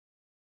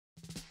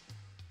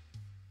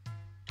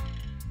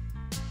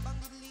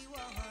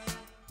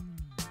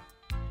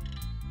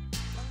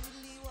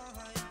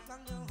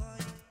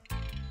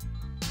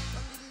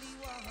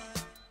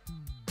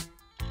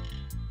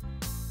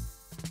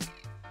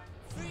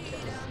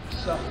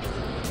So,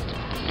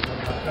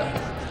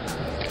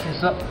 okay,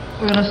 so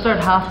we're gonna start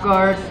half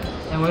guard,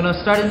 and we're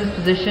gonna start in this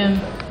position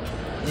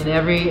in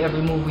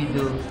every move we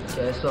do.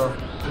 Okay, so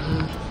this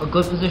is a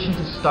good position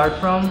to start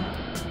from.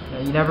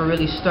 You never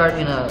really start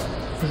in a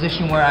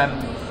position where I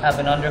have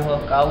an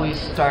underhook. I always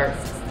start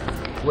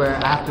where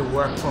I have to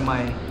work for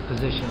my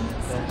position.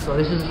 Okay? So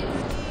this is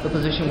the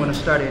position we're gonna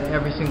start in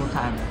every single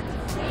time.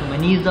 So my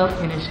knee's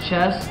up in his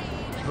chest,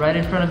 right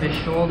in front of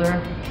his shoulder.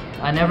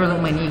 I never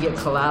let my knee get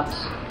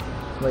collapsed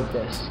like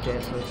this.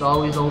 Okay, so it's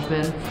always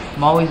open.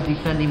 I'm always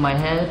defending my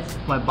head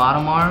with my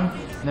bottom arm,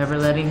 never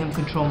letting him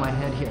control my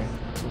head here.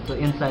 With the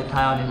inside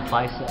tie on his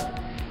bicep.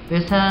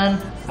 This hand,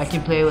 I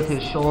can play with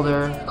his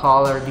shoulder,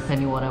 collar,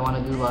 depending what I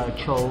want to do, a lot of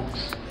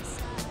chokes.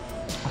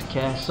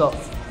 Okay, so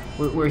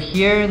we're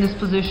here in this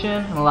position,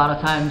 and a lot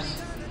of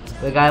times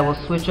the guy will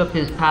switch up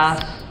his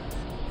pass,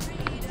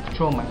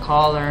 control my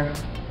collar,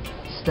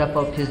 step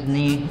up his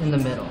knee in the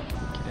middle.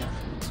 Okay.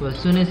 So as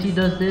soon as he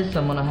does this,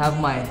 I'm gonna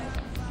have my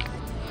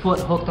foot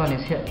hooked on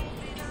his hip.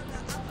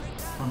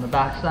 On the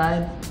back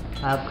side,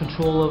 I have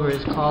control over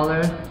his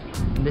collar.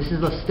 And this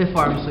is a stiff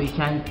arm, so he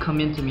can't come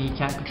into me, he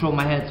can't control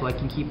my head, so I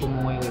can keep him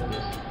away with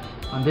this.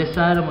 On this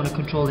side, I'm going to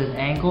control his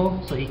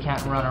ankle, so he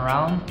can't run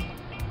around.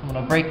 I'm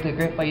going to break the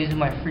grip by using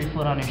my free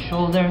foot on his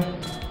shoulder.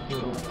 A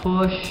little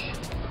push.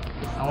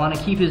 I want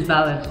to keep his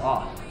balance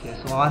off, okay,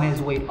 so I want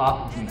his weight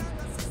off of me.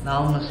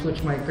 Now I'm going to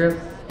switch my grip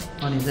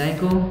on his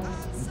ankle.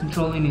 I'm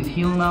controlling his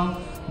heel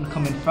now. I'm going to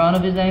come in front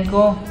of his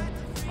ankle.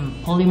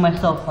 I'm pulling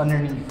myself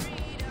underneath.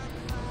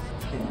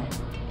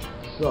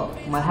 So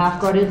my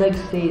half guarded leg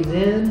stays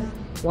in.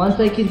 Once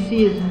I can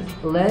see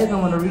his leg,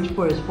 I'm gonna reach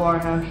for his far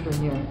hamstring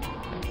here.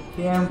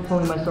 Here I'm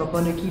pulling myself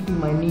under, keeping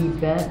my knee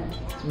bent.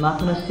 I'm not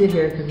gonna sit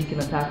here because he can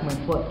attack my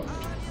foot.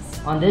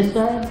 On this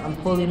side, I'm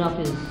pulling up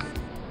his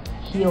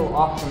heel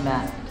off the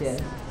mat. Okay.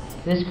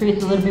 This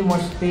creates a little bit more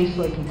space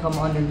so I can come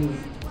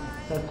underneath.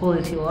 So I pull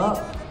his heel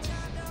up,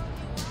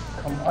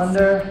 come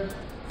under,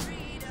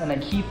 and I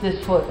keep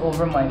this foot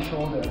over my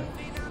shoulder.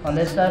 On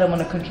this side, I'm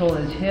gonna control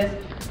his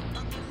hip.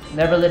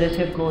 Never let his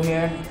hip go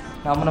here.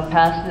 Now I'm gonna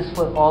pass this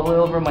foot all the way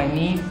over my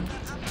knee.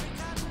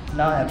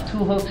 Now I have two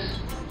hooks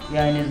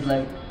behind his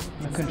leg.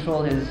 I'm gonna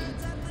control his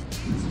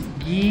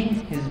gi,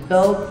 his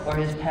belt, or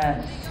his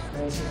pants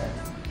right here.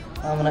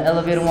 I'm gonna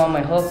elevate him on my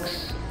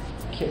hooks,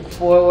 kick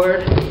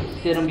forward,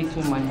 sit him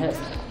between my hips,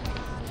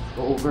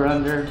 go over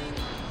under,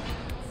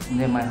 and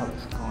then my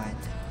hooks.